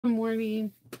Good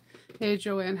morning. Hey,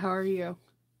 Joanne, how are you?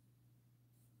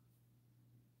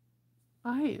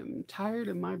 I am tired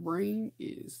and my brain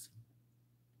is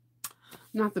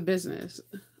not the business.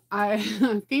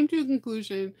 I came to a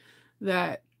conclusion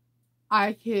that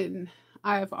I can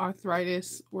I have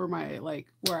arthritis where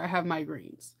where I have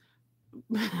migraines.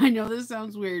 I know this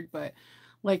sounds weird, but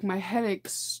like my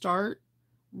headaches start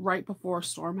right before a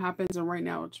storm happens, and right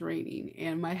now it's raining,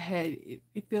 and my head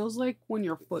it feels like when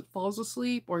your foot falls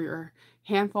asleep or your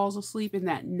hand falls asleep, and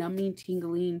that numbing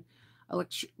tingling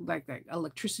like that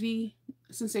electricity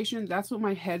sensation. That's what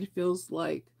my head feels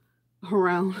like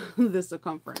around the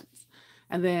circumference.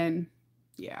 And then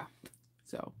yeah,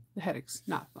 so the headache's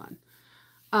not fun.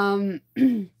 um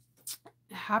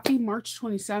Happy March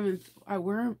 27th. I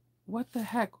wear what the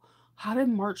heck? How did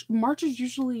March is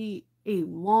usually a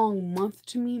long month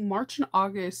to me. March and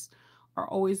August are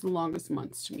always the longest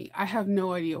months to me. I have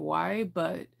no idea why,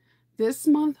 but this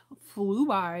month flew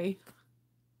by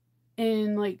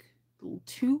in like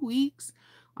 2 weeks.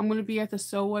 I'm going to be at the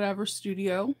So Whatever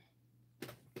studio,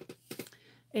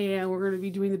 and we're going to be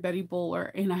doing the Betty Bowler,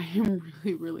 and I am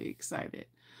really, really excited.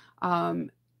 Um,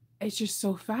 it's just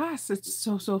so fast. It's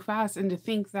so fast. And to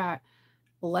think that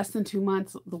less than 2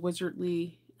 months, the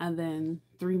Wizardly, and then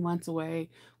 3 months away,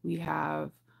 we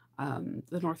have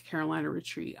the North Carolina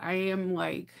retreat. I am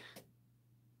like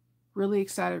really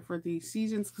excited for these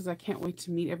seasons because I can't wait to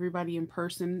meet everybody in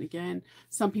person again.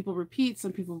 Some people repeat,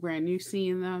 some people brand new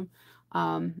seeing them.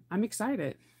 I'm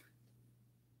excited.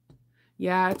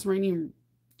 Yeah, it's raining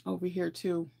over here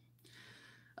too.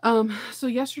 So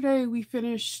yesterday we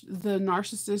finished the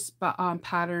narcissist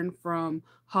pattern from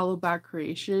Hollow Bag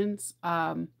Creations.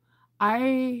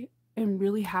 I am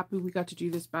really happy we got to do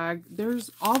this bag.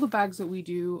 There's all the bags that we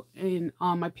do in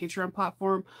on my Patreon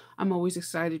platform. I'm always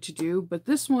excited to do, but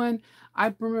this one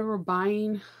I remember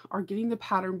buying or getting the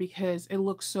pattern because it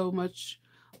looks so much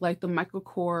like the Michael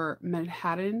Kors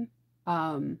Manhattan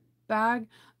bag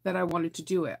that I wanted to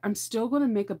do it. I'm still going to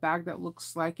make a bag that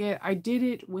looks like it. I did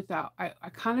it without, I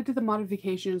kind of did the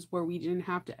modifications where we didn't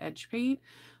have to edge paint,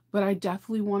 but I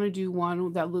definitely want to do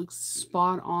one that looks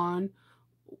spot on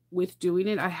with doing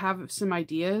it. I have some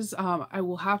ideas. I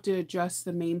will have to adjust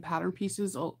the main pattern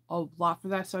pieces a lot for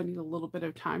that, so I need a little bit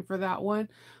of time for that one.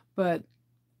 But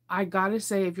I gotta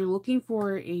say, if you're looking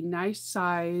for a nice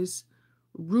size,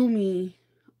 roomy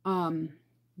um,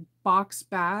 box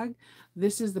bag,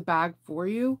 this is the bag for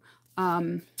you.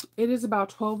 It is about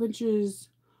 12 inches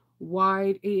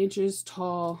wide, 8 inches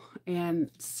tall, and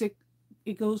six.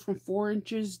 It goes from 4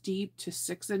 inches deep to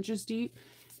 6 inches deep.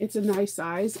 It's a nice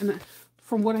size, and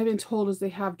from what I've been told, is they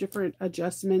have different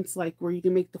adjustments, like where you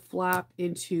can make the flap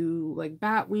into like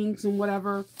bat wings and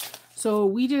whatever. So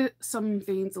we did some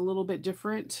things a little bit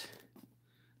different.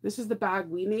 This is the bag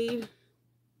we made.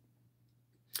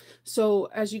 So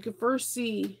as you can first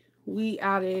see, we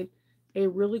added a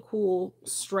really cool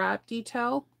strap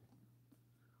detail.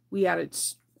 We added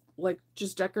like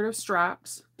just decorative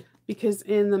straps because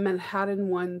in the Manhattan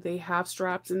one, they have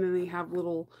straps and then they have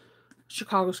little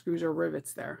Chicago screws or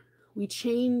rivets there. We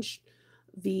changed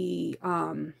the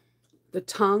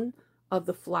tongue of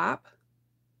the flap.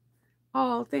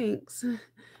 Oh, thanks.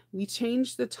 We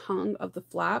changed the tongue of the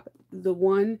flap. The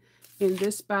one in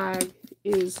this bag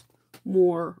is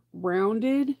more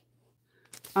rounded.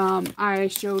 I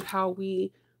showed how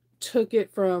we took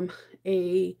it from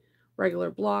a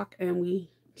regular block and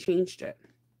we changed it.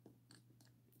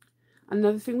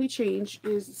 Another thing we changed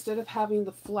is instead of having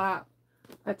the flap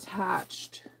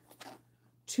attached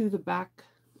to the back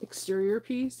exterior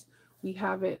piece, we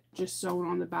have it just sewn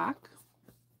on the back.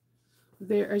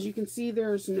 There, as you can see,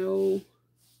 there's no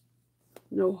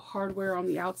hardware on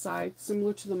the outside,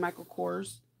 similar to the Michael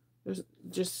Kors. There's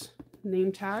just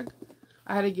name tag.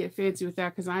 I had to get fancy with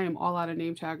that because I am all out of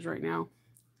name tags right now.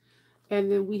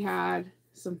 And then we had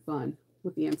some fun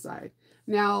with the inside.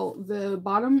 Now, the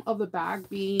bottom of the bag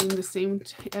being the same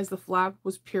as the flap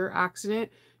was pure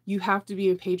accident. You have to be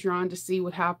in Patreon to see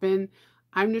what happened.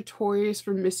 I'm notorious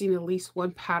for missing at least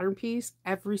one pattern piece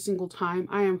every single time.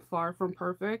 I am far from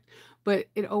perfect, but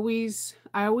I always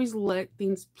let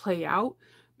things play out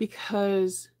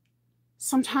because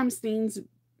sometimes things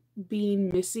being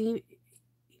missing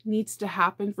needs to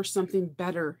happen for something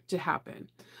better to happen.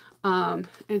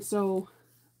 And so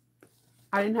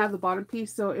I didn't have the bottom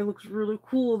piece, so it looks really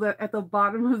cool that at the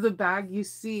bottom of the bag you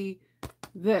see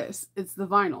this. It's the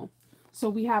vinyl. So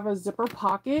we have a zipper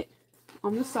pocket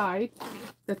on the side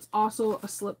that's also a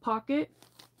slip pocket.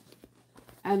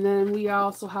 And then we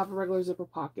also have a regular zipper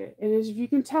pocket. And as you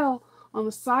can tell, on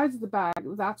the sides of the bag,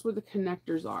 that's where the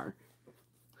connectors are.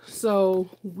 So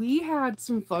we had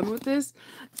some fun with this.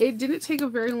 It didn't take a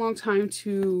very long time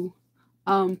to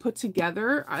put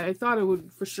together. I thought it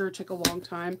would for sure take a long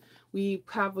time. We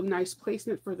have a nice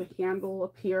placement for the handle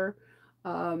up here.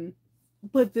 Um,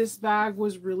 but this bag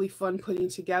was really fun putting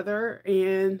together,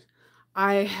 and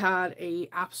I had a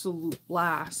absolute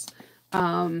blast.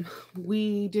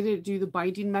 We didn't do the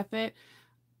binding method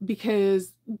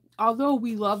because although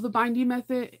we love the binding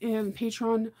method in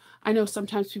Patreon, I know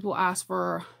sometimes people ask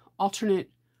for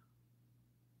alternate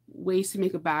ways to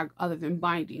make a bag other than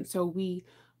binding. So we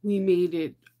made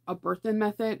it a birth-in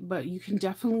method, but you could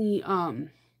definitely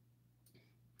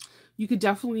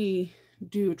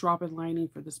do a drop-in lining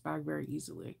for this bag very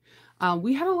easily.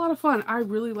 We had a lot of fun. I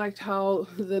really liked how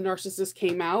the Narcissus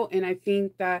came out, and I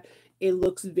think that it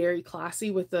looks very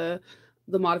classy with the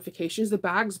modifications. The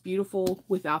bag's beautiful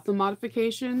without the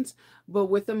modifications, but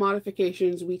with the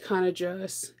modifications, we kind of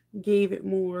just gave it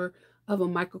more of a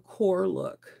Michael Kors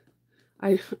look.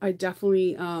 I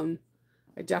definitely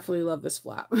I definitely love this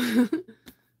flap.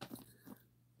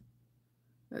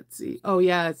 Let's see. Oh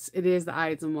yeah, it is the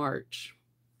Ides of March.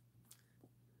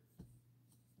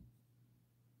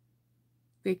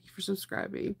 Thank you for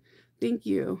subscribing. Thank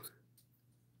you.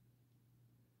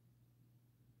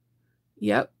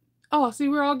 Yep. Oh, see,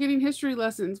 we're all getting history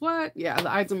lessons. What? Yeah,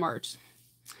 the Ides of March.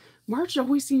 March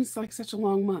always seems like such a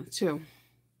long month, too.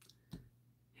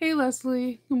 Hey,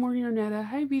 Leslie. Good morning, Arnetta.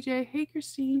 Hi, BJ. Hey,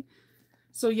 Christine.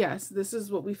 So, yes, this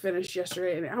is what we finished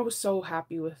yesterday, and I was so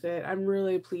happy with it. I'm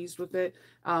really pleased with it.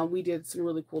 We did some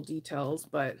really cool details,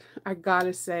 but I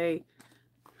gotta say,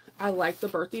 I like the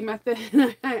birthing method,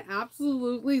 and I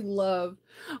absolutely love.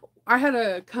 I had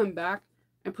to come back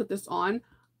and put this on.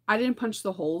 I didn't punch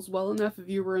the holes well enough if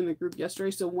you were in the group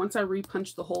yesterday. So once I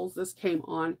repunched the holes, this came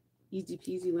on easy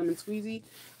peasy lemon squeezy.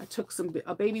 I took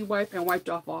a baby wipe and wiped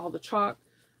off all the chalk,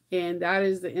 and that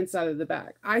is the inside of the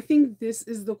bag. I think this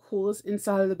is the coolest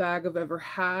inside of the bag I've ever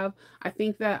have. I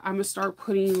think that I'm gonna start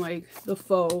putting like the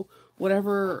faux,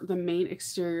 whatever the main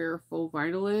exterior faux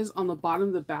vinyl is, on the bottom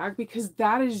of the bag, because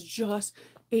that is just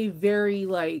a very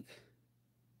like,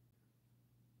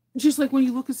 just like when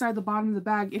you look inside the bottom of the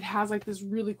bag, it has like this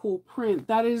really cool print.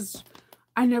 That is,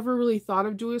 I never really thought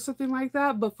of doing something like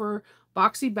that, but for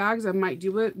boxy bags, I might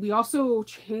do it. We also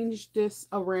changed this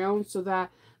around so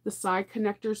that the side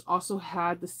connectors also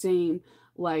had the same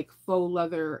like faux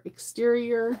leather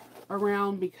exterior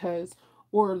around, because,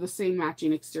 or the same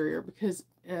matching exterior, because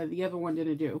the other one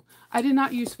didn't do. I did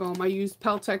not use foam. I used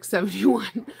Peltex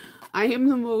 71. I am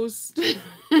the most,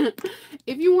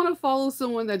 if you want to follow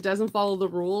someone that doesn't follow the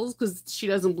rules because she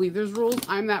doesn't believe there's rules,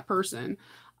 I'm that person.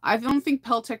 I don't think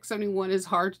Peltex 71 is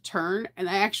hard to turn, and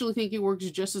I actually think it works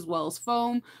just as well as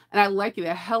foam, and I like it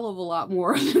a hell of a lot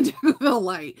more than Decaville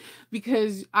Light,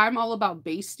 because I'm all about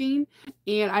basting,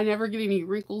 and I never get any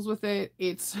wrinkles with it.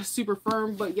 It's super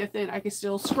firm, but yet then I can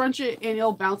still scrunch it, and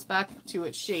it'll bounce back to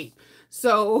its shape.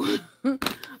 So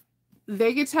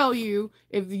they could tell you,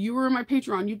 if you were in my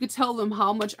Patreon, you could tell them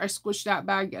how much I squished that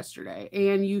bag yesterday,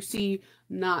 and you see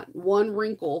not one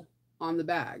wrinkle on the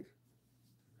bag.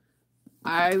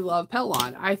 I love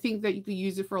Pellon. I think that you could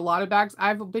use it for a lot of bags.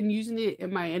 I've been using it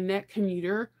in my Annette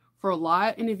commuter for a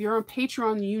lot, and if you're on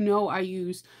Patreon, you know I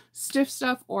use Stiff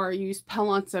Stuff or I use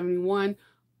Pellon 71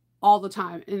 all the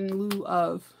time in lieu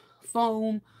of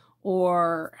foam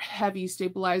or heavy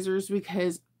stabilizers,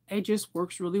 because it just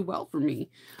works really well for me.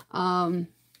 I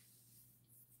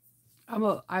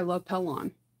love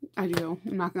Pellon. I do.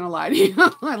 I'm not gonna lie to you.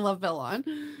 I love Pellon.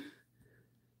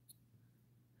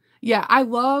 Yeah, I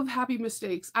love Happy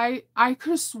Mistakes. I could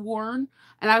have sworn,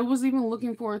 and I was even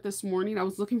looking for it this morning. I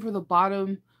was looking for the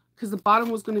bottom, because the bottom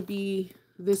was going to be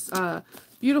this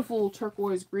beautiful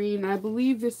turquoise green. And I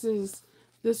believe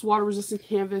this water resistant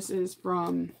canvas is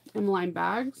from Emmeline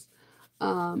Bags.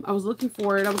 I was looking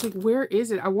for it. I was like, where is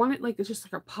it? I want it like it's just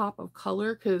like a pop of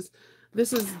color, because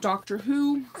this is Doctor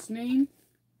Who's name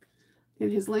in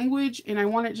his language, and I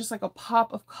want it just like a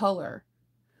pop of color.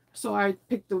 So I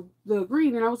picked the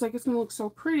green, and I was like, it's going to look so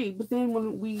pretty. But then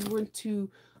when we went to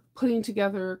putting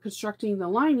together, constructing the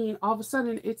lining, all of a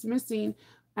sudden it's missing.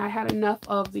 I had enough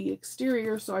of the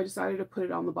exterior, so I decided to put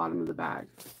it on the bottom of the bag.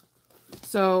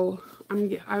 So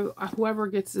whoever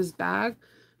gets this bag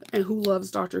and who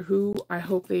loves Doctor Who, I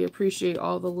hope they appreciate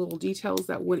all the little details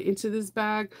that went into this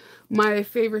bag. My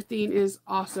favorite thing is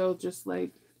also just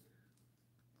like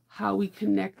how we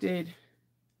connected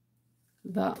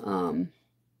the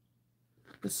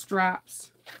straps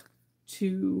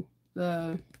to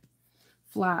the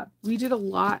flap. We did a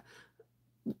lot.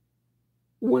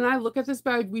 When I look at this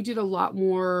bag, we did a lot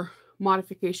more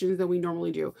modifications than we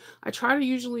normally do. I try to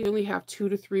usually only have 2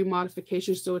 to 3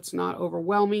 modifications so it's not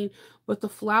overwhelming, but the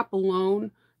flap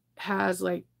alone has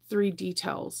like 3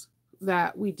 details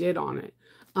that we did on it.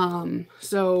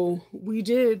 So we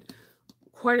did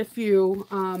quite a few.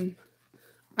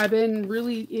 I've been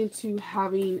really into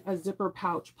having a zipper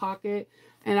pouch pocket,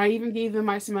 and I even gave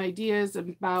them some ideas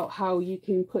about how you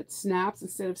can put snaps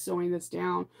instead of sewing this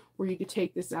down, where you could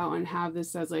take this out and have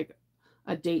this as like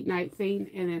a date night thing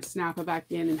and then snap it back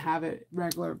in and have it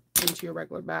regular into your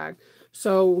regular bag.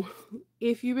 So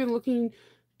if you've been looking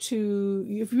to,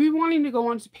 if you've been wanting to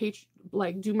go on to page,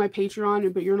 like do my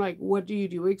Patreon, but you're like, what do you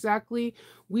do exactly?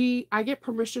 I get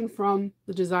permission from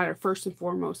the designer first and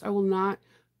foremost. I will not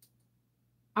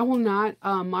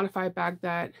modify a bag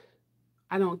that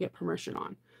I don't get permission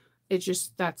on. It's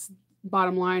just, that's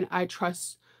bottom line. I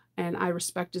trust and I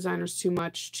respect designers too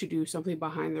much to do something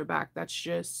behind their back. That's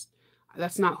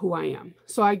not who I am.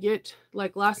 So I get,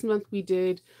 like last month we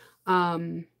did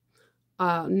Knotted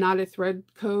Thread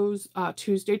Co's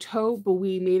Tuesday tote, but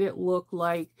we made it look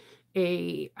like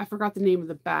I forgot the name of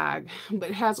the bag, but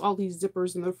it has all these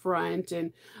zippers in the front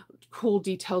and cool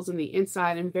details in the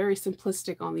inside and very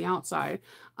simplistic on the outside.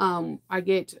 I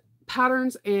get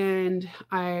patterns and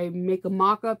I make a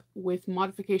mock-up with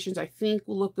modifications I think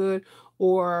will look good,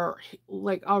 or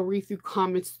like I'll read through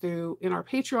comments in our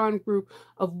Patreon group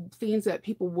of things that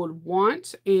people would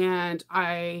want, and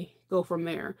I go from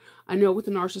there. I know with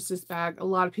the Narcissist bag, a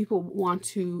lot of people want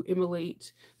to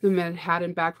emulate the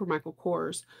Manhattan bag for Michael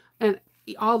Kors, and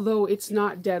although it's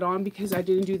not dead on because I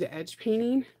didn't do the edge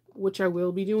painting, which I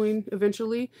will be doing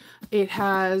eventually, it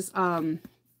has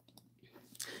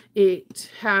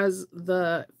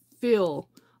the feel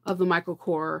of the Michael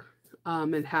Kors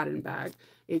Manhattan bag.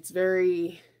 It's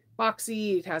very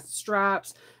boxy, it has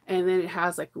straps, and then it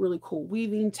has like really cool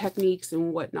weaving techniques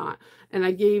and whatnot. And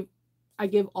I give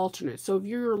alternates. So if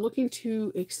you're looking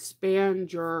to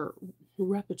expand your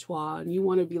repertoire and you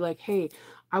want to be like, hey,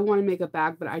 I want to make a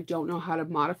bag, but I don't know how to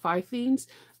modify things,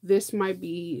 this might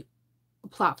be a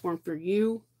platform for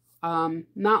you.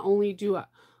 Not only do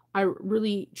I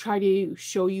really try to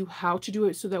show you how to do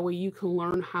it so that way you can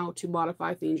learn how to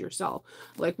modify things yourself.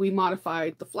 Like we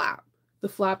modified the flap. The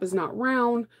flap is not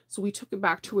round, so we took it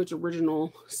back to its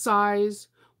original size,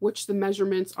 which the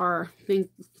measurements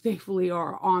thankfully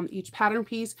are on each pattern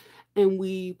piece, and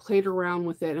we played around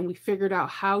with it and we figured out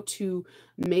how to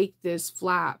make this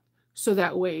flap so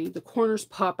that way the corners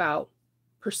pop out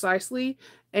precisely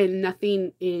and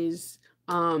nothing is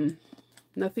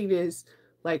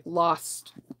like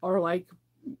lost or like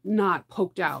not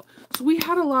poked out. So we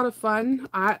had a lot of fun.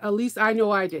 At least I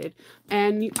know I did.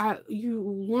 And you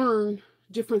learn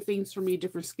different things from me,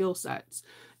 different skill sets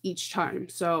each time.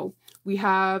 So we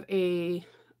have a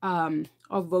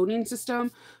voting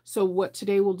system. So what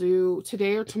today we'll do,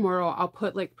 today or tomorrow, I'll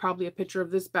put like probably a picture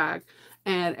of this bag,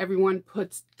 and everyone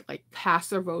puts like cast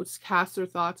their votes, cast their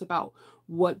thoughts about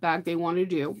what bag they want to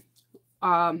do.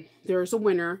 There's a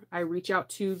winner. I reach out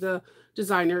to the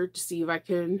designer to see if I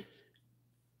can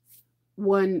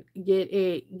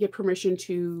get permission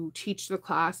to teach the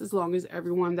class, as long as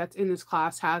everyone that's in this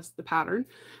class has the pattern.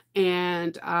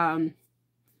 And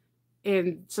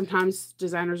sometimes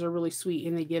designers are really sweet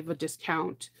and they give a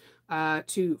discount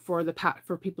for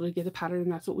people to get the pattern,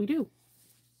 and that's what we do.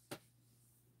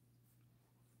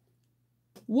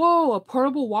 Whoa, a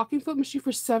portable walking foot machine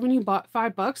for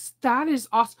 $75. That is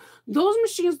awesome. Those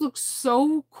machines look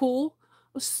so cool.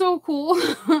 So cool.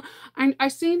 I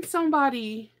seen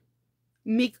somebody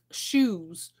make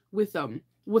shoes with them,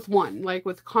 with one, like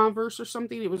with Converse or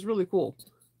something. It was really cool.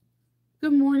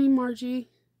 Good morning, Margie.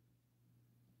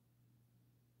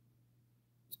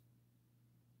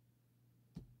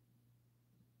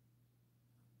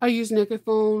 I use Naked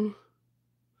Foam.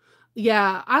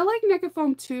 Yeah, I like Naked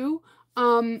Foam too.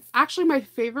 Actually, my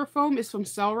favorite foam is from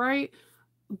Cellrite,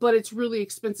 but it's really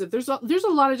expensive. There's a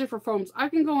lot of different foams. I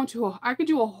could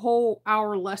do a whole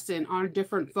hour lesson on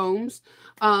different foams.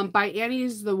 By Annie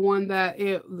is the one that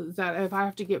if I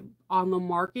have to get on the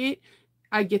market,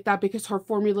 I get that because her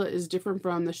formula is different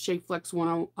from the Shapeflex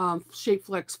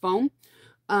foam.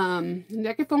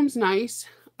 Naked Foam's nice.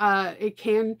 It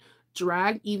can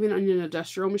drag even on an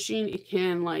industrial machine. It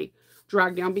can like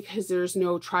drag down because there's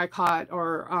no tricot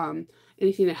or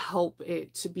anything to help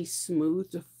it to be smooth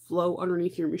to flow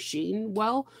underneath your machine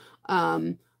well.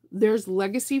 There's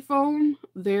legacy foam,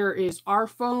 there is our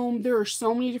foam, there are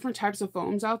so many different types of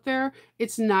foams out there,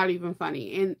 it's not even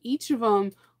funny, and each of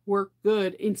them work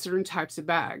good in certain types of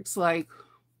bags. Like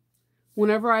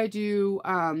whenever I do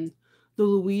the the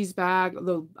Louise bag,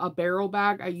 the a barrel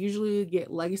bag, I usually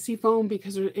get legacy foam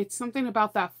because it's something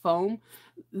about that foam.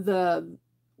 The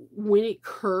when it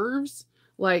curves,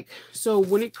 like so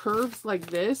when it curves like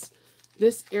this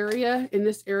area and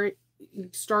this area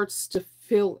starts to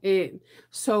fill in.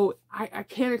 So I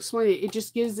can't explain it. It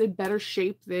just gives it better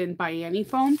shape than Biani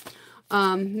foam.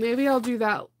 Maybe I'll do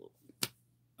that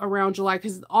around July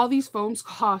because all these foams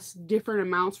cost different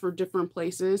amounts for different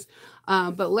places.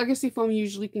 But legacy foam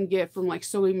usually can get from like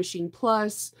Sewing Machine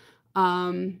Plus.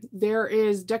 There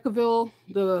is Decaville.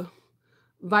 The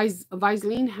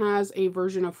Viseline has a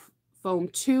version of foam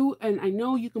too, and I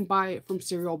know you can buy it from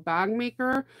Cereal Bag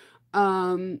Maker.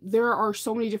 There are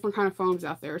so many different kind of foams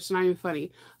out there. It's not even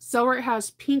funny. Cellrite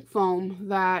has pink foam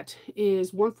that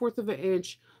is 1/4 of an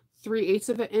inch, 3/8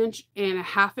 of an inch, and a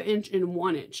 1/2 an inch and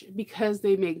 1 inch because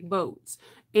they make boats.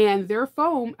 And their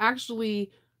foam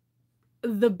actually,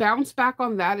 the bounce back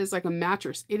on that is like a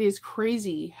mattress. It is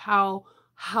crazy how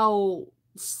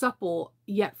supple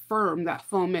yet firm that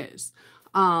foam is.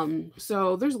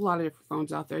 So there's a lot of different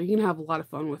foams out there. You can have a lot of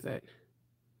fun with it.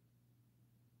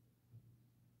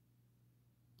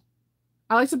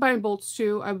 I like to buy in bolts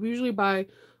too. I usually buy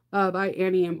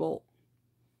Annie and Bolt.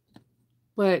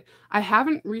 But I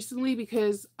haven't recently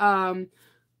because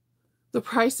the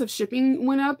price of shipping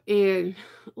went up and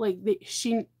like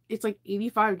it's like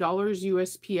 $85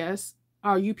 USPS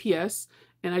UPS,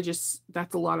 and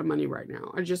that's a lot of money right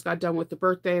now. I just got done with the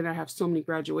birthday and I have so many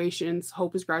graduations.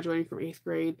 Hope is graduating from 8th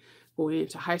grade, going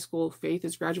into high school. Faith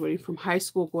is graduating from high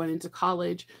school, going into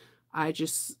college. I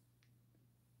just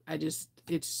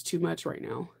it's too much right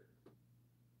now.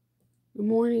 Good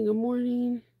morning, good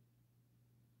morning.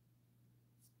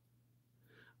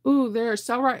 Ooh, there's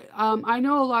Cellrite. I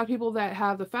know a lot of people that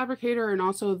have the fabricator and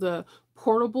also the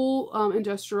portable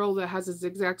industrial that has a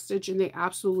zigzag stitch, and they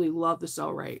absolutely love the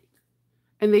Cellrite.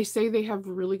 And they say they have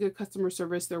really good customer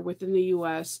service. They're within the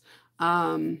US.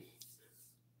 Um,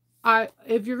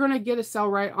 if you're gonna get a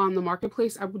Cellrite on the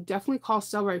marketplace, I would definitely call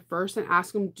Cellrite first and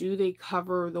ask them, do they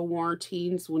cover the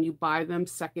warranties when you buy them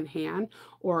secondhand,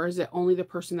 or is it only the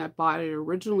person that bought it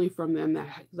originally from them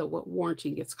that the warranty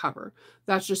gets covered?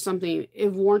 That's just something.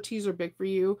 If warranties are big for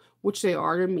you, which they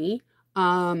are to me,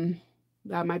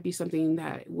 that might be something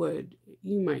that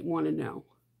you might want to know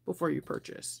before you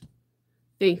purchase.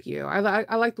 Thank you. I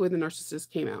like the way the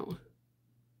Narcissist came out.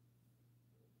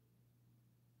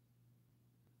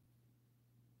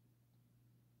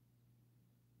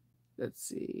 Let's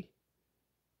see.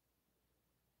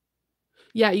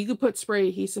 Yeah, you could put spray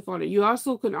adhesive on it. You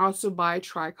also can also buy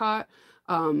Tricot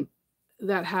um,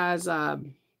 that has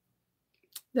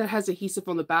adhesive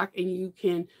on the back, and you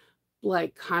can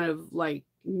like kind of like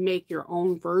make your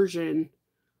own version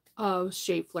of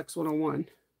Shape Flex 101.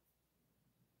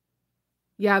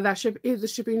 Yeah, the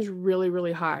shipping is really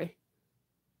really high.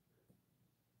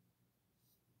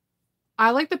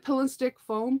 I like the pill and stick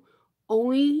foam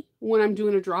only when I'm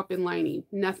doing a drop-in lining,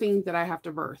 nothing that I have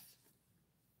to birth.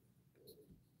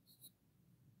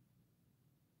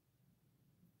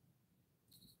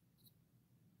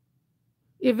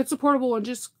 If it's a portable one,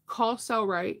 just call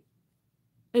Cellrite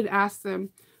and ask them.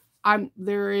 I'm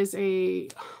there is a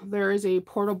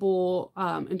portable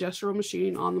industrial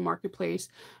machine on the marketplace,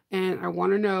 and I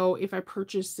want to know if I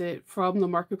purchase it from the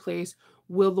marketplace,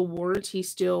 will the warranty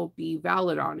still be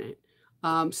valid on it?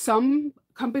 Some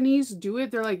companies do it.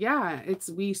 They're like, yeah, it's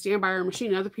we stand by our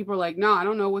machine. Other people are like, no, I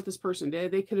don't know what this person did.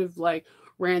 They could have like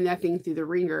ran that thing through the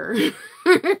ringer.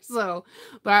 So,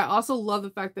 but I also love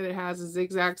the fact that it has a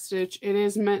zigzag stitch. It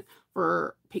is meant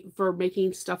for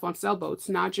making stuff on sailboats,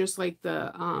 not just like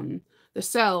the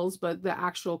cells, but the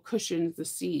actual cushions, the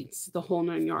seats, the whole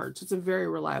 9 yards. It's a very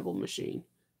reliable machine.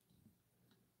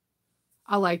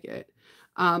 I like it.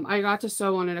 I got to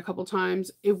sew on it a couple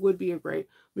times. It would be a great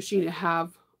machine to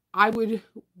have. I would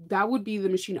That would be the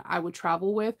machine I would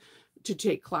travel with to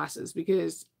take classes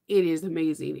because it is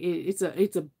amazing. It's a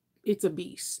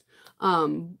beast.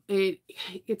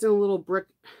 It's a little brick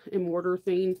and mortar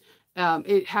thing.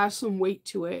 It has some weight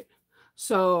to it.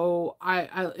 So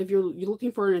if you're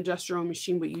looking for an industrial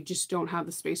machine, but you just don't have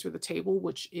the space for the table,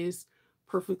 which is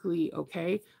perfectly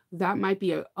okay, that might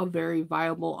be a very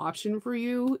viable option for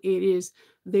you. It is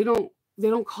they don't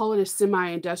call it a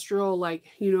semi-industrial like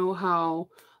you know how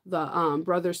the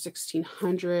Brother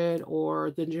 1600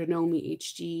 or the Janome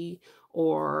HD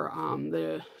or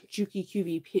the Juki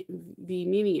QV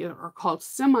Mini are called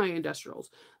semi-industrials.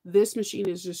 This machine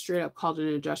is just straight up called an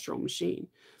industrial machine.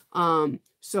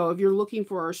 So if you're looking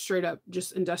for a straight up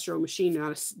just industrial machine,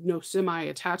 not no semi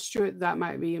attached to it, that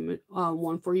might be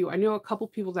one for you. I know a couple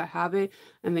people that have it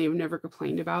and they've never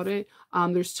complained about it.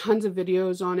 There's tons of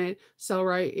videos on it.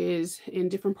 Cellrite is in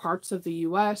different parts of the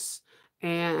US.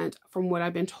 And from what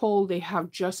I've been told, they have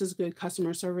just as good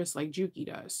customer service like Juki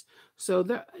does. So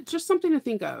just something to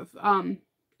think of.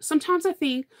 Sometimes I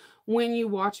think when you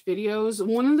watch videos,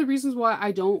 one of the reasons why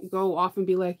I don't go off and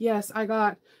be like, yes, I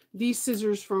got these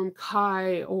scissors from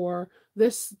Kai or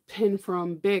this pin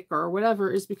from Bic or whatever,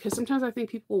 is because sometimes I think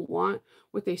people want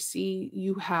what they see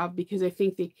you have because they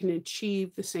think they can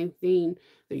achieve the same thing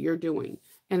that you're doing.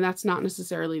 And that's not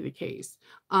necessarily the case.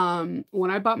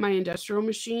 When I bought my industrial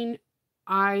machine,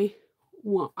 I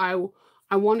want I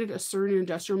wanted a certain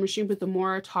industrial machine, but the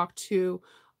more I talked to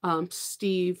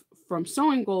Steve from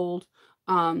Sewing Gold,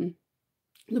 um,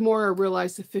 the more I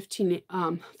realized the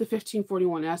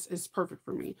 1541S is perfect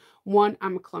for me. One,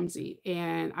 I'm clumsy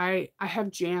and I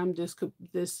have jammed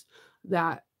this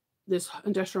that this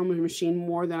industrial machine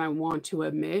more than I want to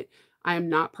admit. I am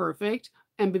not perfect.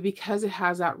 And but because it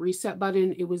has that reset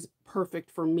button, it was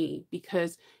perfect for me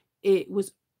because it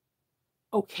was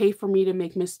okay for me to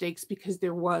make mistakes because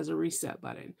there was a reset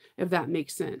button, if that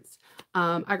makes sense.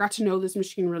 I got to know this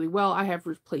machine really well. I have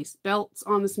replaced belts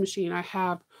on this machine. I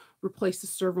have replaced the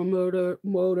servo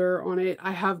motor on it.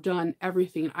 I have done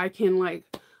everything. I feel like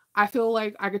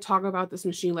I could talk about this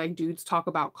machine like dudes talk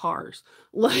about cars.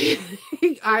 Like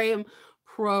I am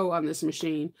pro on this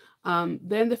machine.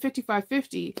 Then the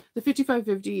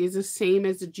 5550 is the same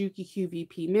as the Juki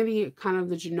QVP Mini, kind of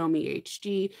the Janome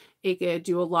HD. It could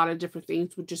do a lot of different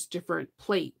things with just different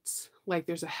plates. Like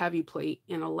there's a heavy plate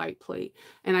and a light plate.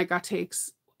 And I got to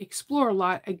explore a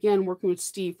lot, again, working with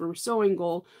Steve from Sewing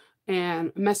Gold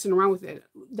and messing around with it.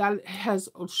 That has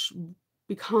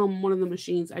become one of the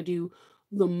machines I do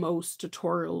the most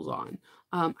tutorials on.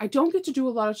 I don't get to do a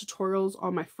lot of tutorials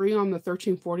on my Freon, the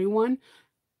 1341.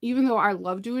 Even though I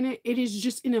love doing it, it is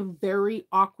just in a very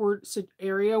awkward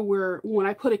area where when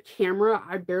I put a camera,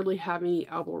 I barely have any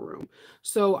elbow room.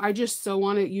 So I just sew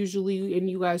on it usually and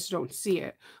you guys don't see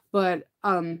it. But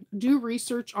do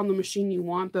research on the machine you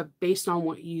want, but based on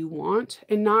what you want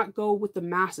and not go with the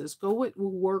masses. Go what will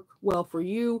work well for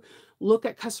you. Look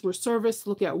at customer service,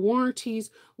 look at warranties,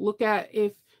 look at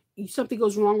if something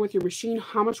goes wrong with your machine,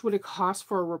 how much would it cost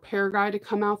for a repair guy to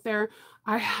come out there?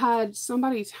 I had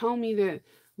somebody tell me that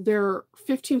their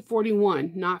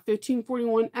 1541, not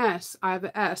 1541S, I have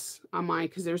an S on mine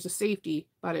because there's a safety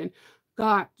button,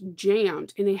 got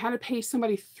jammed and they had to pay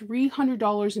somebody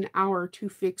 $300 an hour to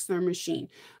fix their machine.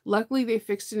 Luckily, they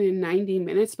fixed it in 90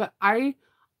 minutes, but I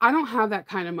don't have that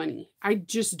kind of money. I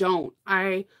just don't.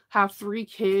 I have 3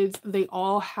 kids. They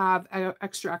all have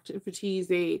extra activities.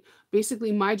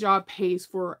 Basically, my job pays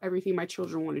for everything my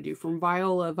children want to do, from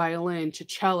viola, violin, to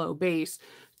cello, bass,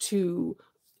 to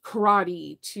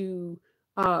karate, to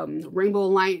Rainbow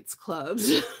Alliance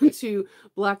clubs, to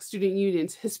Black student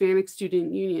unions, Hispanic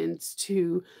student unions,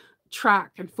 to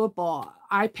track and football.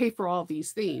 I pay for all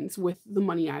these things with the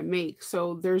money I make.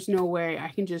 So there's no way I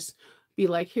can just be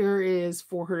like, here is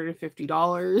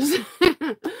 $450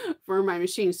 for my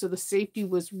machine. So the safety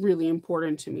was really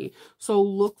important to me. So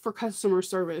look for customer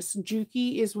service.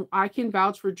 I can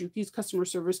vouch for Juki's customer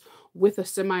service with a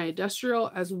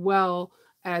semi-industrial as well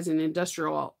as an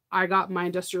industrial. I got my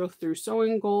industrial through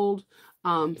Sewing Gold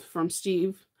from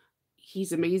Steve.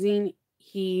 He's amazing.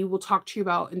 He will talk to you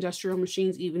about industrial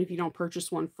machines even if you don't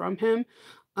purchase one from him.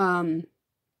 I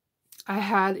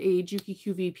had a Juki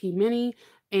QVP Mini,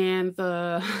 and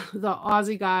the the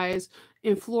Aussie guys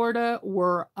in Florida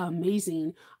were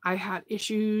amazing. I had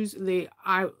issues. They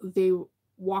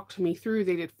walked me through.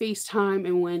 They did FaceTime,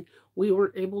 and when we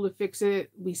weren't able to fix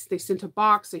it, they sent a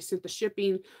box. They sent the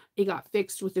shipping. It got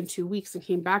fixed within 2 weeks and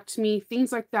came back to me.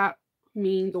 Things like that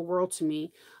mean the world to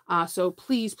me. So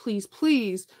please, please,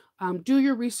 please do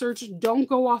your research. Don't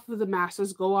go off of the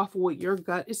masses. Go off of what your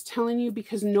gut is telling you,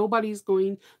 because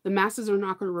the masses are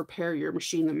not going to repair your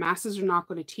machine. The masses are not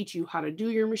going to teach you how to do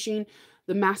your machine.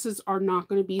 The masses are not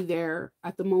going to be there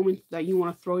at the moment that you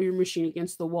want to throw your machine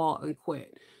against the wall and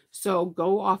quit. So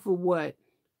go off of what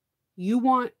you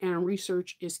want, and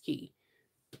research is key.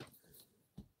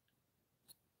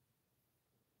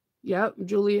 Yep,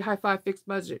 Julie, high five, fixed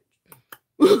budget.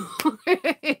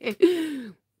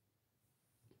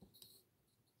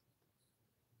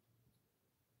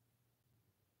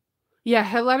 Yeah,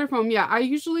 headliner foam. Yeah, I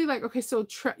usually like, okay, so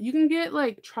you can get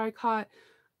like tricot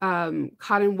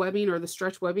cotton webbing or the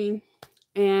stretch webbing.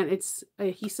 and it's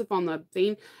adhesive on the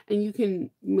thing, and you can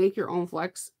make your own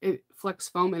flex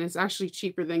foam, and it's actually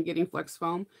cheaper than getting flex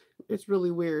foam. It's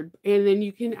really weird. And then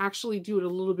you can actually do it a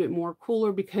little bit more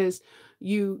cooler because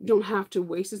you don't have to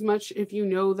waste as much if you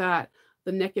know that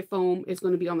the Naked foam is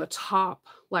going to be on the top.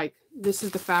 Like this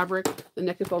is the fabric, the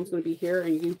Naked foam is going to be here,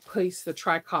 and you can place the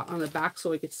tricot on the back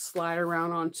so it could slide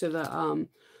around onto the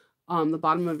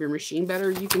bottom of your machine better.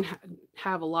 You can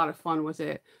have a lot of fun with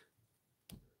it.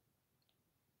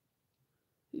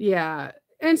 Yeah.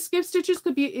 And skip stitches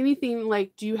could be anything.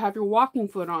 Like, do you have your walking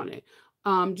foot on it?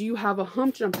 Do you have a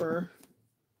hump jumper?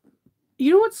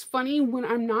 You know what's funny? When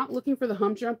I'm not looking for the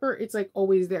hump jumper, it's like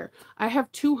always there. I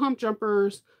have two hump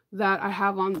jumpers that I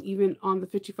have on, even on the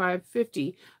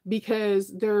 5550, because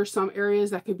there are some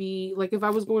areas that could be like, if I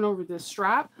was going over this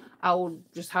strap, I will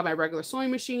just have my regular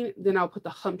sewing machine, then I'll put the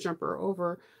hump jumper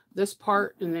over this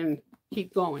part and then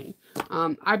keep going.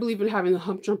 I believe in having the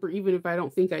hump jumper even if I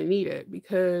don't think I need it,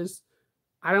 because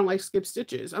I don't like skip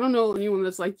stitches. I don't know anyone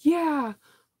that's like, yeah,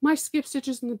 my skip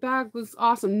stitches in the bag looks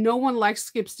awesome. No one likes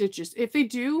skip stitches. If they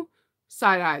do,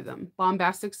 side eye them.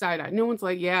 Bombastic side eye. No one's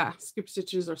like, yeah, skip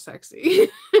stitches are sexy.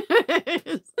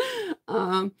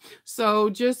 um, so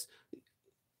just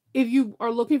if you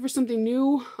are looking for something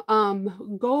new,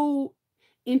 go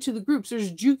into the groups.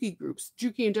 There's Juki groups,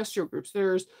 Juki industrial groups.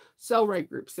 There's Sellrite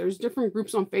groups. There's different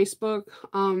groups on Facebook.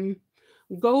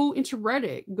 Go into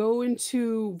Reddit, go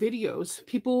into videos.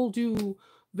 People do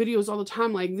videos all the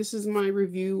time like, this is my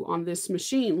review on this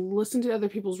machine. Listen to other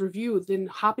people's reviews, then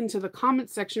hop into the comment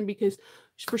section, because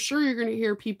for sure you're going to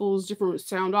hear people's different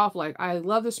sound off, like, I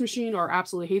love this machine, or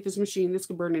absolutely hate this machine, this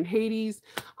could burn in Hades.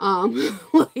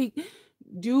 Like,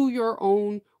 do your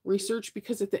own research,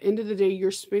 because at the end of the day,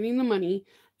 you're spending the money,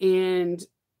 and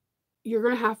you're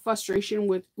going to have frustration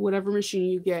with whatever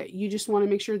machine you get. You just want to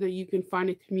make sure that you can find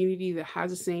a community that has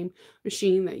the same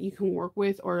machine that you can work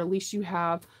with, or at least you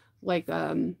have like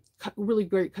really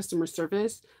great customer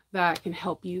service that can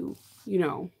help you, you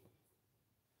know,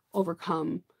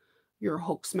 overcome your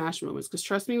Hulk smash moments. Because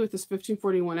trust me, with this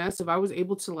 1541S, if I was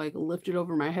able to like lift it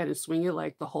over my head and swing it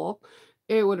like the Hulk,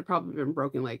 it would have probably been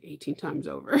broken like 18 times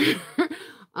over.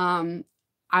 um,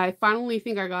 I finally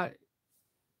think I got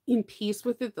in peace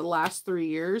with it the last 3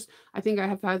 years. I think I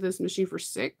have had this machine for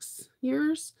 6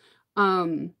 years.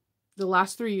 The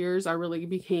last 3 years, I really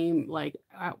became like,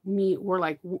 we're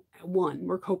like one.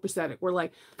 We're copacetic. We're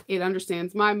like, it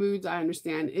understands my moods. I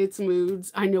understand its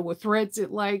moods. I know what threads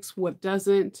it likes, what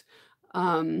doesn't.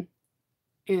 And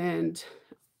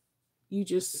you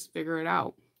just figure it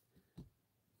out.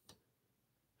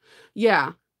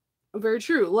 Yeah. Very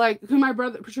true. Like my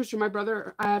brother, Patricia, my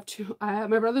brother,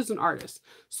 my brother's an artist.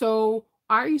 So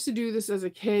I used to do this as a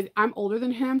kid. I'm older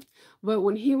than him, but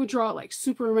when he would draw like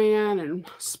Superman and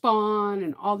Spawn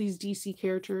and all these DC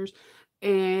characters,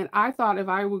 and I thought if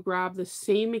I would grab the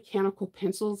same mechanical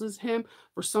pencils as him,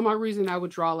 for some odd reason, I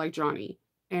would draw like Johnny,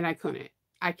 and I couldn't.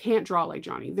 I can't draw like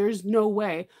Johnny. There's no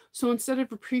way. So instead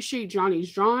of appreciate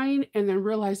Johnny's drawing and then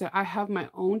realize that I have my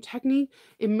own technique,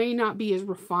 it may not be as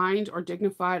refined or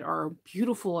dignified or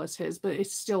beautiful as his, but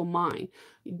it's still mine.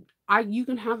 You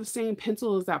can have the same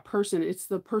pencil as that person. It's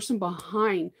the person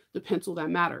behind the pencil that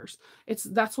matters.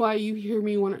 That's why you hear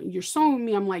me when you're sewing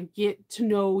me, I'm like, get to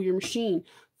know your machine.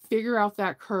 Figure out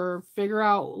that curve, figure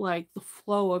out like the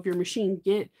flow of your machine,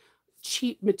 get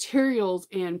cheap materials,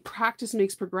 and practice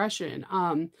makes progression.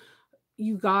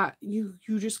 You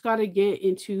just got to get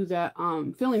into that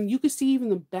feeling. You could see even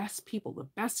the best people, the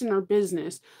best in our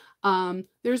business.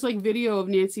 There's like video of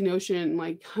Nancy Notion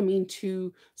like coming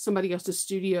to somebody else's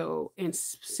studio and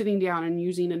sitting down and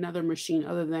using another machine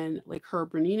other than like her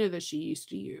Bernina that she used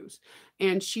to use,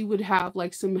 and she would have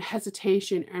like some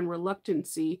hesitation and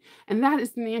reluctancy, and that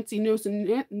is Nancy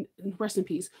Notion. Rest in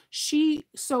peace. She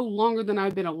so longer than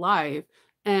I've been alive,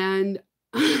 and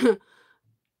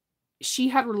she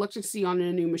had reluctancy on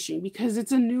a new machine because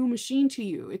it's a new machine to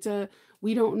you.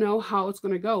 We don't know how it's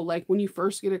going to go. Like when you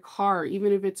first get a car,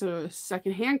 even if it's a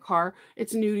secondhand car,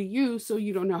 it's new to you, so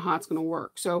you don't know how it's going to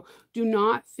work. So do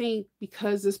not think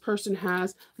because this person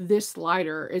has this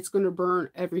lighter, it's going to burn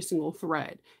every single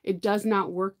thread. It does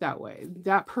not work that way.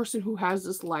 That person who has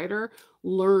this lighter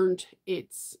learned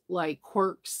its like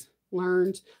quirks,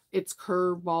 learned its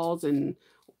curveballs and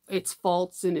its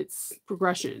faults and its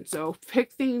progression. So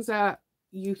pick things that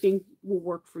you think will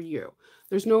work for you.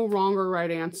 There's no wrong or right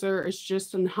answer. It's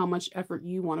just on how much effort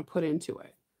you want to put into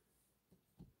it.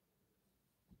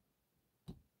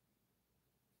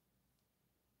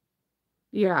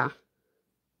 Yeah.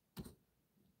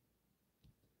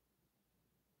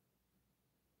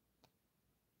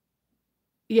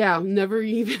 Yeah. Never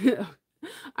even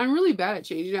I'm really bad at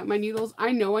changing out my needles.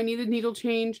 I know I need a needle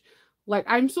change. Like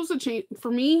I'm supposed to change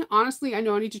for me, honestly, I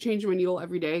know I need to change my needle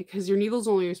every day because your needles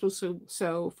only are supposed to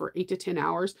sew for 8 to 10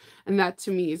 hours. And that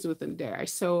to me is within a day. I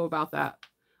sew about that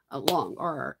long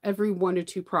or every 1 to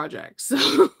 2 projects.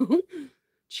 So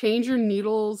change your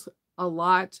needles a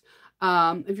lot.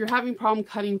 If you're having problem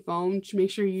cutting foam,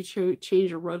 make sure you change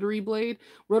your rotary blade.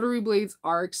 Rotary blades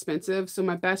are expensive, so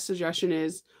my best suggestion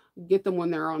is get them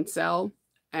when they're on sale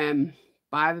and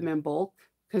buy them in bulk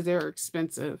because they're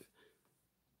expensive.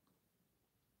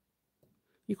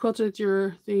 You quilted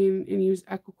your thing and use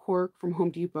Echo Cork from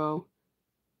Home Depot.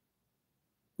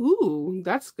 Ooh,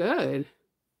 that's good.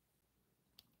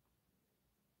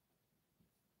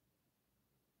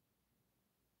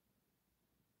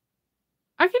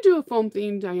 I could do a foam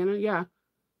theme, Diana. Yeah.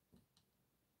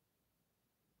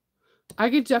 I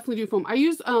could definitely do foam. I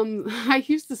use I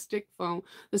use the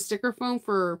sticker foam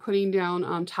for putting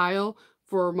down tile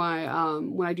for my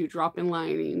when I do drop-in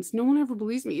linings. No one ever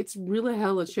believes me. It's really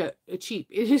hella cheap.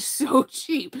 It is so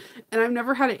cheap. And I've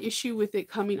never had an issue with it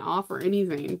coming off or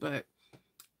anything, but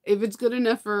if it's good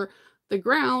enough for the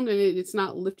ground and it's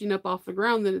not lifting up off the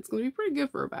ground, then it's going to be pretty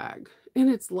good for a bag. And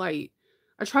it's light.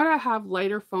 I try to have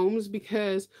lighter foams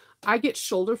because I get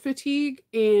shoulder fatigue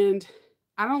and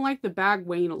I don't like the bag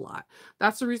weighing a lot.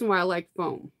 That's the reason why I like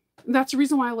foam. That's the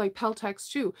reason why I like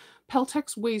Peltex too.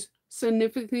 Peltex weighs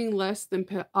significantly less than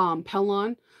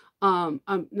Pellon.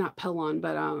 Not Pellon,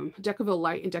 but Decaville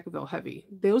Light and Decaville Heavy.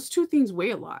 Those two things weigh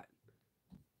a lot.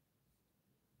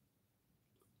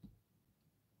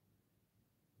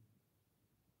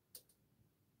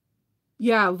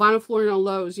 Yeah, vinyl flooring on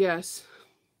Lowe's, yes.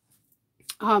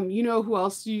 You know who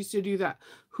else used to do that?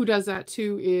 Who does that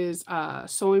too is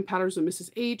Sewing Patterns with Mrs.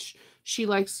 H. She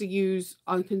likes to use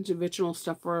unconventional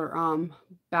stuff for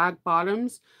bag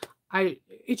bottoms.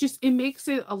 It makes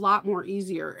it a lot more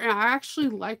easier. And I actually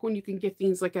like when you can get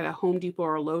things like at a Home Depot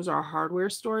or a Lowe's or a hardware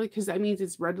store because that means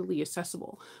it's readily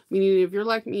accessible. Meaning if you're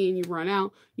like me and you run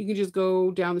out, you can just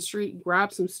go down the street,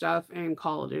 grab some stuff, and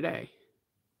call it a day.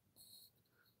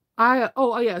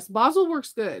 Yes, Basel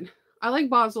works good. I like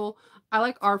Basel. I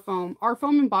like our foam. Our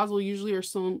foam and Basel usually are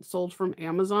sold from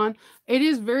Amazon.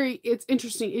 It's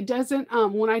interesting. It doesn't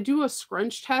when I do a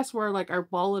scrunch test where like I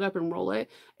ball it up and roll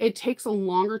it, it takes a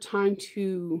longer time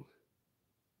to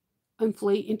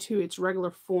inflate into its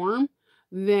regular form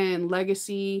than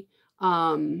Legacy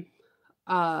or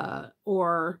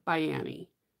Biani.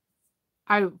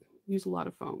 I use a lot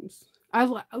of foams.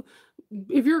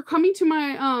 If you're coming to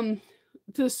my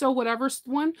to sew whatever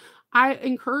one, I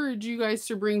encourage you guys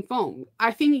to bring foam.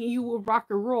 I think you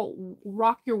will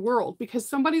rock your world because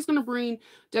somebody's gonna bring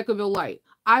Decaville Light.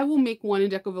 I will make one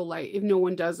in Decaville Light if no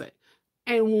one does it.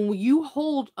 And when you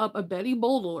hold up a Betty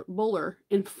Bowler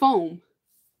in foam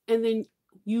and then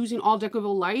using all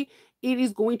Decaville Light, it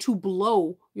is going to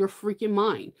blow your freaking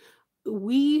mind.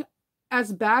 We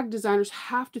as bag designers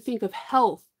have to think of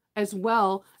health as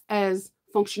well as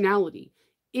functionality.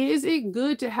 Is it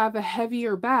good to have a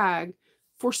heavier bag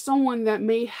for someone that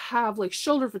may have like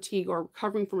shoulder fatigue or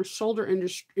recovering from a shoulder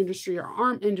industry or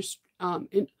arm industry,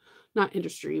 not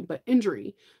industry, but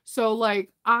injury? So,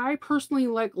 like, I personally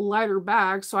like lighter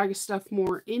bags so I can stuff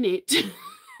more in it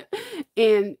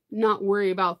and not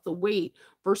worry about the weight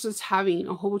versus having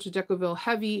a whole bunch of Decaville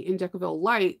Heavy and Decaville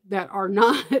Light that are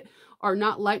not are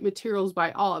not light materials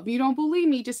by all. If you don't believe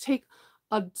me, just take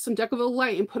some Decaville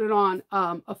Light and put it on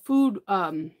a food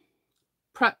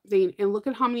prep thing and look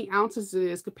at how many ounces it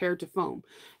is compared to foam.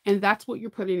 And that's what you're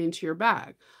putting into your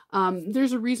bag.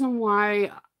 There's a reason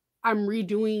why I'm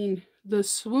redoing the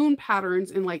swoon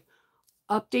patterns and like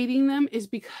updating them is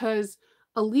because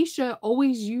Alicia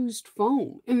always used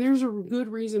foam, and there's a good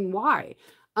reason why.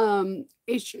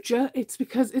 It's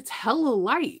because it's hella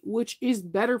light, which is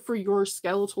better for your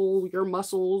skeletal, your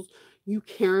muscles, you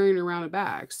carrying around a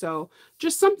bag. So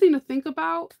just something to think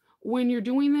about when you're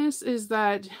doing this is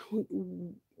that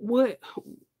what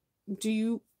do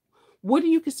you what do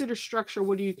you consider structure?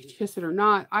 What do you consider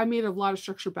not? I made a lot of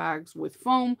structure bags with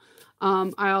foam.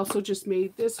 I also just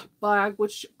made this bag,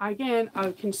 which again,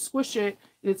 I can squish it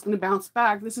and it's going to bounce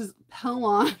back. This is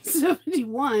Pellon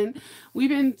 71. We've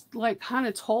been like kind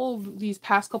of told these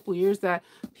past couple years that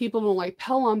people don't like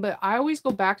Pellon, but I always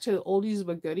go back to the oldies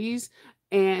but goodies.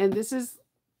 And this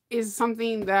is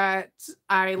something that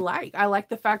I like. I like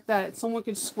the fact that someone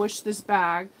could squish this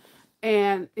bag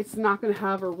and it's not going to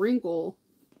have a wrinkle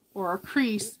or a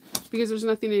crease because there's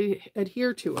nothing to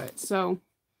adhere to it. So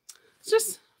it's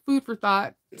just food for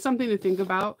thought, something to think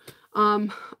about.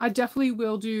 I definitely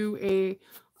will do a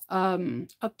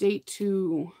update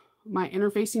to my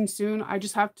interfacing soon. I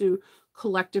just have to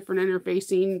collect different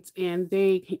interfacings, and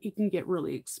it can get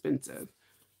really expensive.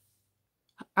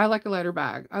 I like a lighter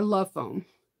bag. I love foam.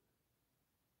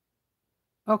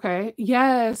 Okay.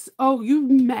 Yes. Oh, you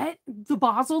met the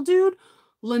Basel dude?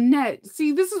 Lynette.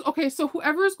 See, this is okay. So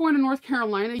whoever is going to North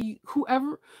Carolina,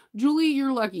 Julie,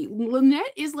 you're lucky.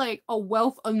 Lynette is like a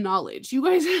wealth of knowledge. You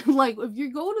guys, like, if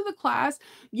you go to the class,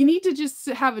 you need to just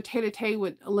have a tete-a-tete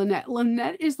with Lynette.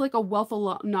 Lynette is like a wealth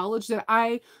of knowledge that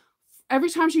every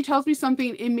time she tells me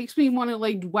something, it makes me want to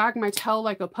like wag my tail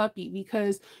like a puppy,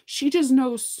 because she just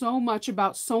knows so much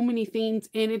about so many things.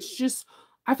 And it's just,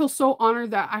 I feel so honored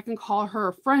that I can call her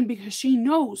a friend because she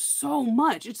knows so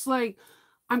much. It's like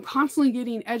I'm constantly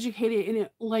getting educated, and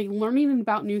it, like, learning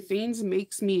about new things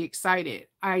makes me excited.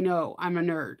 I know I'm a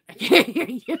nerd.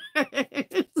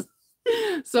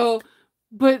 So,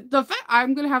 but the fact,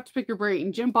 I'm gonna have to pick your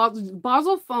brain. Jim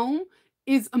Basel foam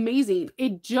is amazing.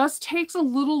 It just takes a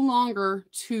little longer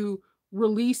to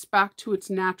release back to its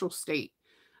natural state.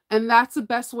 And that's the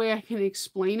best way I can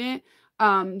explain it.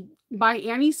 By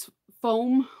Annie's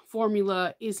foam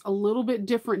formula is a little bit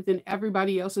different than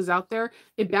everybody else's out there.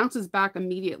 It bounces back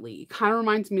immediately. It kind of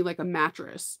reminds me like a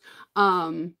mattress.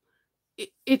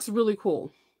 It's really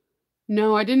cool.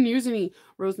 No, I didn't use any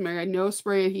rosemary. I had no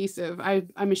spray adhesive. I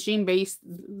machine based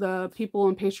the people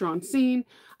on Patreon scene.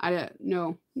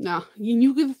 No.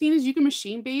 The thing is, you can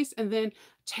machine base and then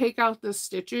take out the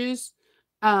stitches.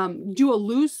 Do a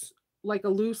loose, like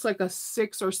a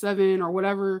 6 or 7 or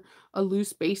whatever, a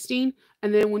loose basting,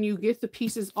 and then when you get the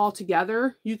pieces all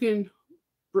together, you can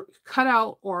cut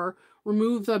out or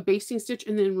remove the basting stitch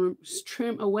and then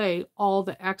trim away all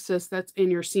the excess that's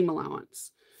in your seam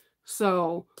allowance.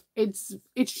 So it's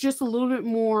just a little bit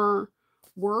more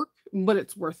work, but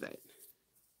it's worth it.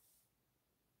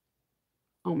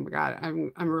 Oh my God,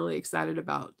 I'm really excited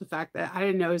about the fact that I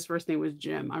didn't know his first name was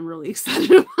Jim. I'm really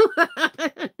excited about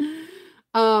that.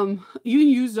 You can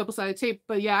use double-sided tape,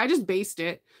 but yeah, I just based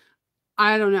it.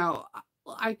 I don't know.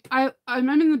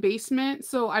 I'm in the basement,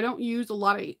 so I don't use a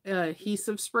lot of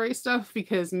adhesive spray stuff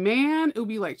because, man, it would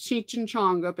be like Cheech and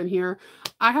Chong up in here.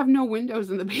 I have no windows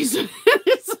in the basement,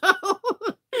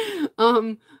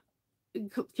 so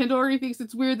Kendall already thinks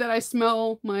it's weird that I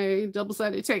smell my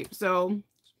double-sided tape, so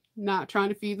not trying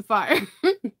to feed the fire.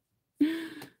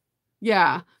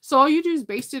 Yeah, so all you do is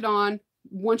baste it on.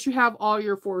 Once you have all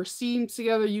your 4 seams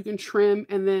together, you can trim,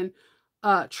 and then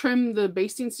trim the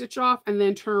basting stitch off, and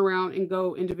then turn around and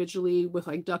go individually with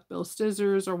like duckbill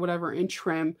scissors or whatever and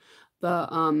trim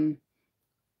the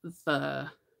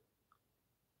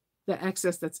the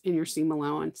excess that's in your seam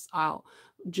allowance out,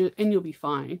 and you'll be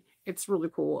fine. It's really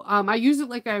cool. I use it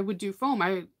like I would do foam.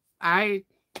 I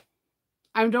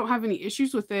don't have any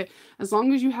issues with it. As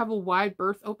long as you have a wide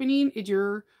berth opening,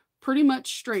 you're pretty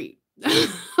much straight.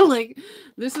 Like,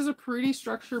 this is a pretty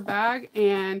structured bag,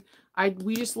 and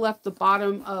we just left the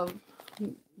bottom of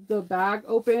the bag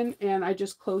open, and I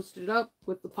just closed it up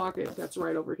with the pocket that's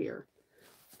right over here.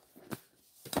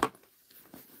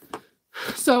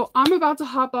 So I'm about to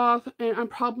hop off, and I'm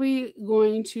probably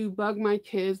going to bug my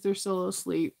kids. They're still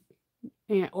asleep.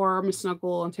 Or I'm gonna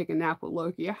snuggle and take a nap with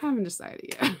Loki. I haven't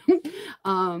decided yet.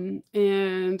 And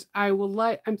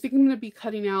I'm thinking I'm gonna be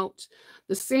cutting out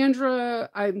the Sandra.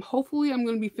 Hopefully I'm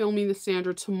gonna be filming the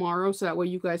Sandra tomorrow, so that way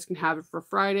you guys can have it for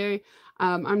Friday.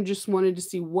 I'm just wanted to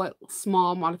see what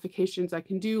small modifications I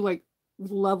can do, like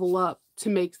level up to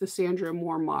make the Sandra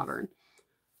more modern.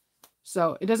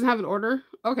 So it doesn't have an order.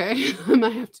 Okay, I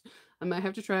might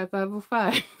have to try a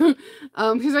 505.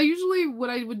 Because what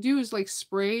I would do is like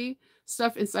spray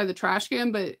stuff inside the trash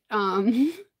can, but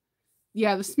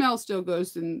yeah, the smell still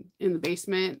goes in the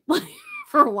basement like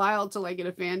for a while till I get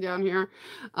a fan down here.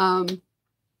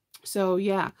 So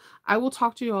yeah, I will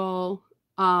talk to you all.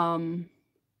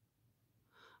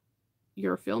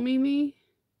 You're filming me?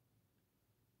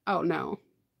 Oh no.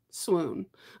 Swoon.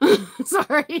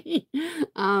 Sorry.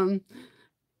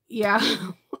 Yeah,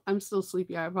 I'm still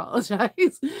sleepy. I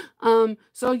apologize.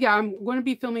 So yeah, I'm going to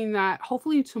be filming that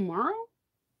hopefully tomorrow.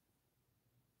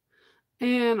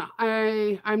 And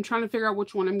I'm trying to figure out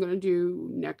which one I'm going to do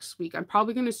next week. I'm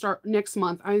probably going to start next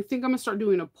month. I think I'm going to start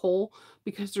doing a poll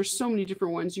because there's so many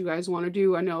different ones you guys want to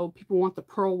do. I know people want the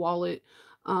Pearl wallet,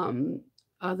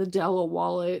 the Della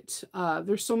wallet.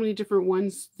 There's so many different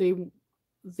ones.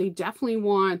 They definitely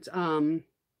want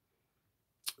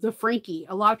the Frankie.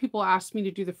 A lot of people ask me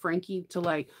to do the Frankie to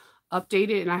like update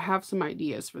it, and I have some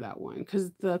ideas for that one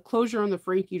because the closure on the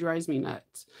Frankie drives me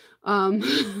nuts.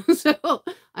 So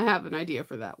I have an idea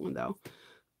for that one though.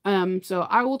 So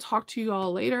I will talk to you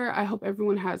all later. I hope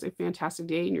everyone has a fantastic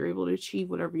day and you're able to achieve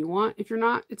whatever you want. If you're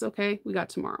not, it's okay. We got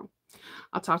tomorrow.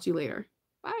 I'll talk to you later.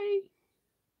 Bye.